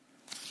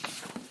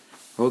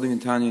Holding in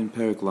Tanya in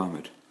Perek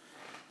Lamed.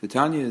 The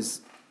Tanya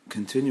is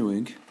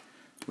continuing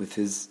with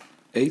his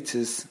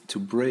eitzes to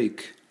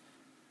break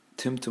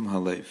Timtum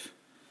Halev.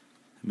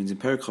 It means in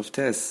Perek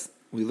Chavtes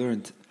we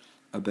learned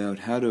about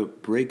how to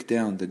break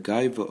down the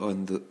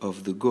gaiva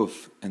of the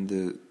guf and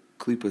the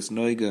klipas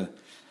noiga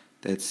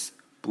that's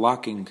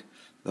blocking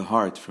the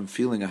heart from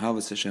feeling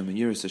ahavas Hashem and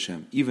yiras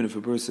Hashem, even if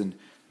a person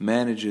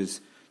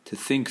manages to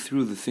think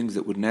through the things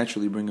that would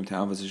naturally bring him to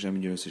ahavas Hashem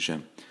and yiras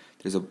Hashem.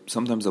 There's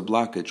sometimes a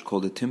blockage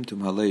called a timtum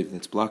halev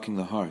that's blocking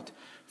the heart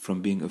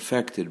from being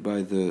affected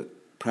by the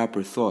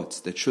proper thoughts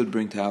that should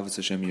bring to ahavas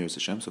Hashem and yiras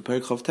Hashem. So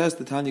Perek Chavtes,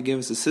 the Tanya gave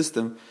us a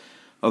system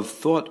of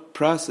thought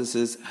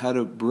processes, how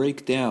to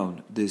break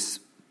down this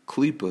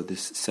klipa,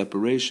 this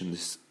separation,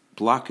 this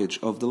blockage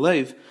of the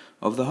leiv,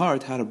 of the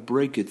heart, how to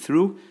break it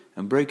through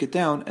and break it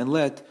down and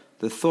let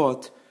the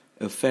thought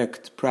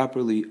affect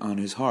properly on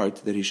his heart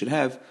that he should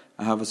have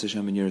ahavas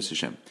Hashem and yiras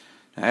Hashem.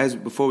 Now,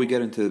 before we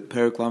get into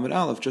Perek Lamed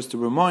Aleph, just a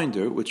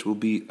reminder, which will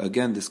be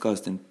again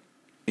discussed as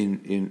we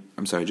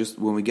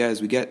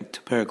get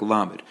to Perek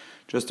Lamed,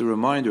 just a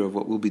reminder of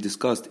what will be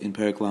discussed in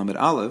Perek Lamed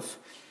Aleph,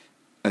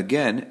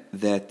 again,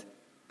 that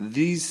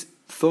these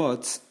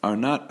thoughts are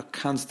not a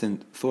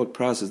constant thought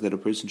process that a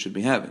person should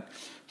be having.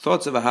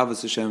 Thoughts of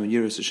ahavas Hashem and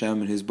yiras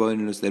Hashem and his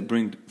boinus that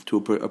bring to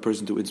a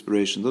person to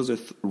inspiration, those are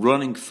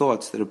running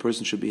thoughts that a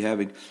person should be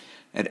having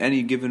at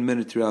any given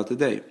minute throughout the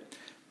day.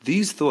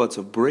 These thoughts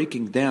of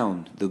breaking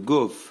down the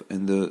guf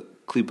and the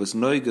klipas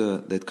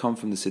noiga that come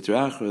from the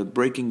sitra achra,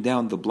 breaking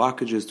down the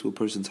blockages to a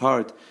person's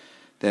heart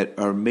that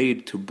are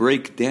made to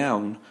break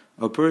down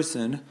a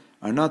person,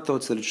 are not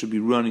thoughts that it should be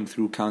running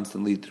through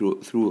constantly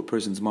through a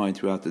person's mind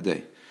throughout the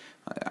day.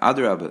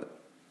 Adrabah,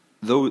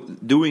 though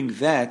doing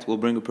that will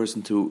bring a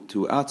person to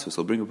atzvus,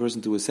 will bring a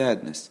person to a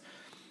sadness.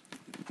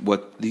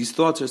 What these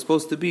thoughts are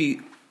supposed to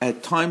be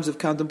at times of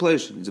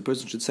contemplation is a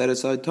person should set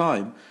aside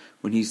time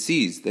when he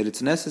sees that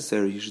it's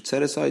necessary. He should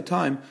set aside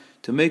time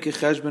to make a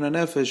cheshbon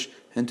hanefesh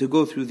and to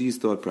go through these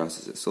thought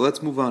processes. So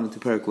let's move on into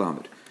Perek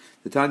Lamed.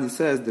 The Tanya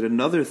says that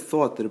another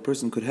thought that a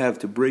person could have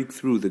to break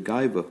through the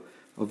gaiva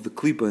of the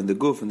klipa and the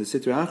guf and the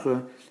sitra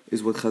achra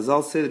is what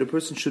Chazal say, that a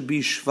person should be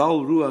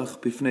shval ruach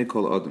bifnei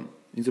kol adam.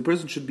 Means a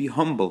person should be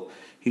humble.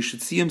 He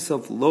should see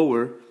himself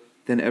lower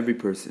than every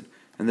person.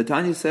 And the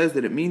Tanya says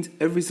that it means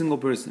every single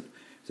person.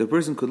 So a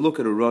person could look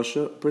at a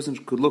rasha, a person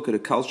could look at a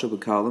kalsha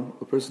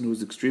b'kalam, a person who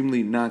is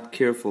extremely not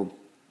careful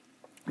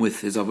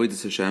with his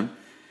avodas Hashem,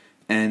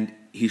 and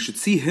he should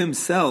see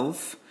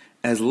himself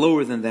as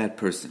lower than that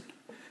person.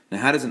 Now,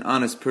 how does an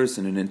honest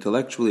person, an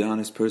intellectually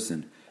honest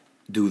person,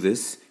 do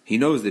this? He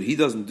knows that he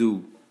doesn't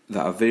do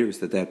the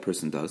averis that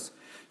person does.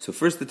 So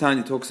first the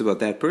Tanya talks about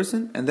that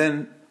person, and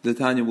then the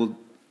Tanya will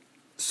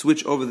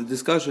switch over the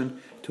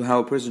discussion to how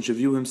a person should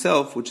view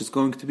himself, which is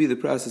going to be the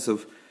process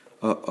of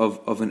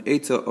an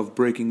eitzah of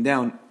breaking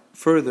down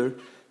further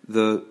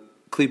the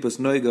klipas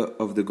noiga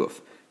of the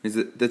guf.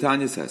 The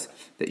Tanya says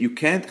that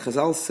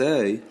Chazal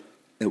say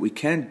that we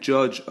can't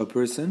judge a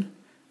person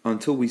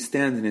until we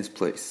stand in his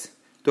place.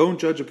 Don't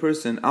judge a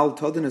person al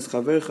tadin es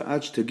chavercha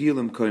ach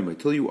tagilim koimah,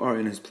 till you are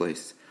in his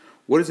place.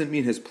 What does it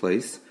mean, his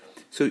place?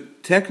 So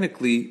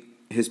technically,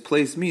 his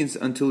place means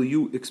until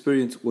you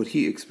experience what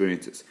he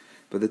experiences.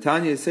 But the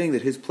Tanya is saying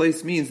that his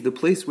place means the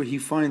place where he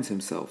finds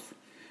himself.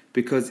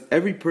 Because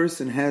every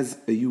person has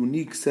a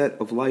unique set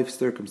of life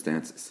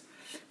circumstances.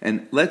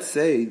 And let's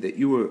say that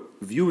you are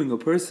viewing a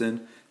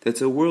person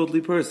that's a worldly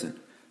person.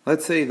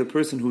 Let's say the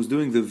person who's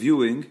doing the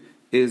viewing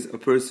is a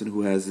person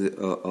who has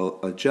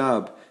a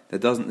job that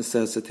doesn't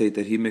necessitate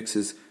that he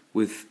mixes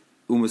with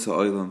umas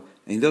ha'olam,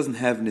 and he doesn't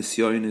have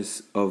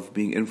nisyonis of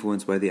being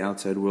influenced by the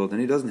outside world,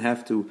 and he doesn't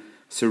have to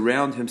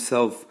surround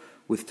himself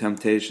with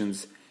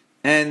temptations.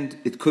 And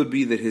it could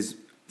be that his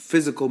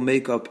physical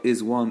makeup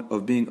is one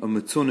of being a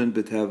metzunin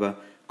b'teva.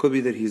 Could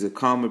be that he's a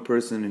calmer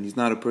person and he's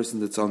not a person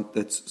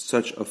that's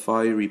such a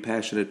fiery,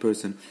 passionate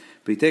person.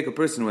 But you take a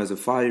person who has a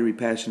fiery,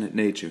 passionate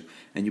nature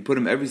and you put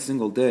him every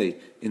single day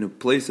in a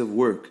place of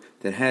work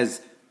that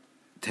has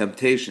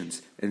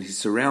temptations, and he's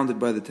surrounded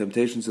by the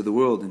temptations of the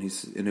world, and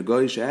he's in a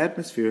goyish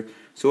atmosphere.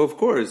 So of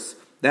course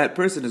that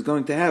person is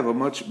going to have a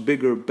much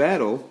bigger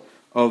battle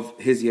of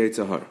his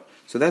Yetzer Hara.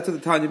 So that's what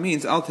the Tanya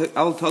means.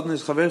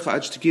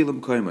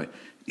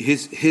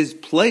 His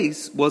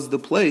place was the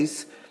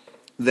place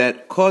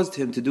that caused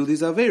him to do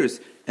these averis.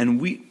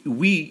 And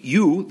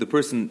you, the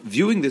person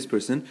viewing this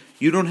person,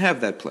 you don't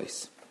have that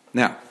place.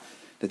 Now,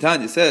 the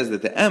Tanya says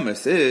that the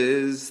emes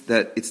is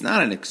that it's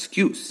not an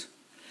excuse.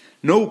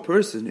 No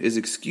person is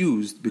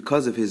excused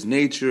because of his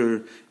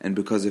nature and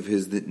because of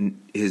his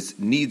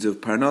needs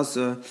of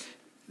parnasa,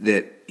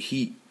 that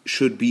he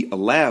should be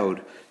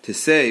allowed to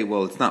say,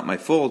 well, it's not my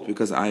fault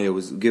because I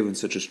was given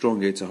such a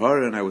strong Yetzer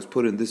Hara and I was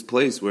put in this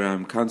place where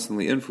I'm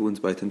constantly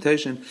influenced by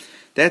temptation.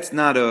 That's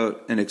not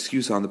an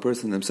excuse on the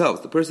person themselves.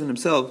 The person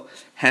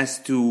himself has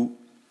to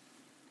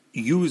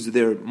use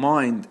their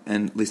mind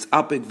and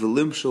lisapik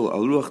v'limshul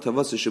al ruach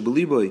tavasa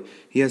shebeliboy.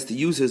 He has to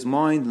use his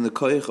mind and the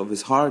koich of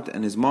his heart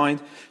and his mind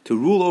to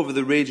rule over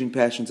the raging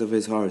passions of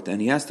his heart,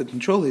 and he has to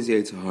control his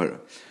Yetzer Hara.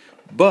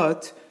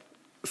 But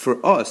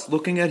for us,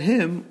 looking at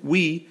him,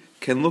 we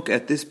can look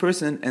at this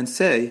person and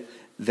say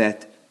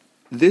that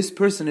this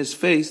person is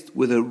faced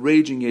with a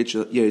raging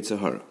Yetzer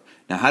Hara.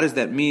 Now, how does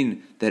that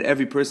mean that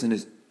every person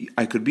is,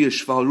 I could be a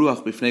Shval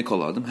Ruach B'fnei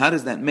Kol Adam? How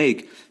does that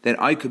make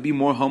that I could be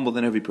more humble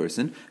than every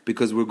person?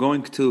 Because we're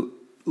going to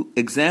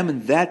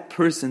examine that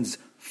person's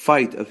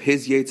fight of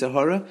his Yetzer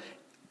Hara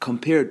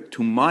compared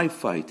to my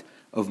fight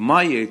of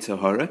my Yetzer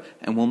Hara,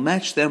 and we'll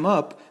match them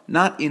up,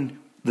 not in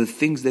the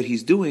things that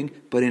he's doing,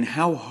 but in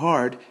how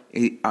hard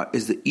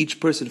is each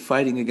person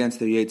fighting against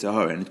their Yetzer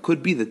Hara. And it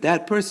could be that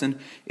that person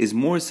is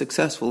more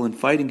successful in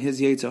fighting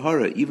his Yetzer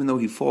Hara, even though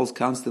he falls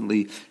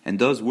constantly and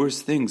does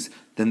worse things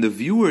than the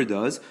viewer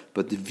does,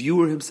 but the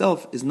viewer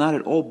himself is not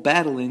at all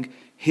battling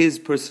his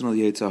personal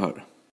Yetzer Hara.